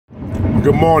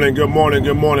Good morning, good morning,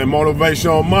 good morning.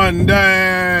 Motivational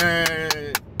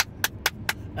Monday.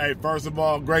 Hey, first of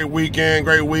all, great weekend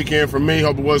for me.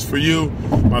 Hope it was for you.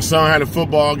 My son had a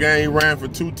football game. He ran for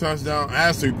 2 touchdowns,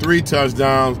 actually 3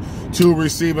 touchdowns, 2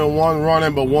 receiving, 1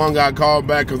 running, but 1 got called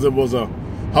back because it was a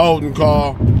holding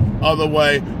call other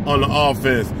way on the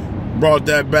offense. Brought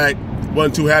that back.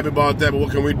 Wasn't too happy about that, but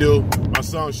what can we do? My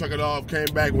son shook it off, came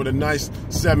back with a nice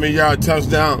 70-yard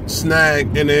touchdown,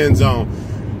 snag in the end zone.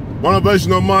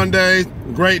 Motivational Monday,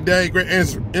 great day, great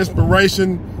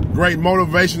inspiration, great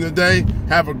motivation today.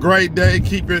 Have a great day.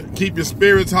 Keep your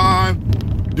spirits high.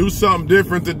 Do something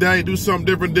different today. Do something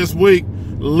different this week.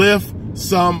 Lift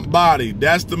somebody.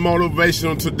 That's the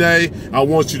motivational today. I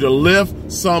want you to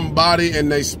lift somebody in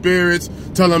their spirits.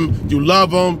 Tell them you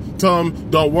love them. Tell them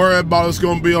don't worry about it. It's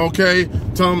going to be okay.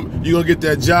 Tell them you're going to get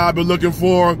that job you're looking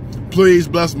for. Please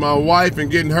bless my wife and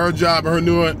getting her job and her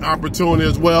new opportunity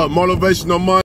as well. Motivational Monday.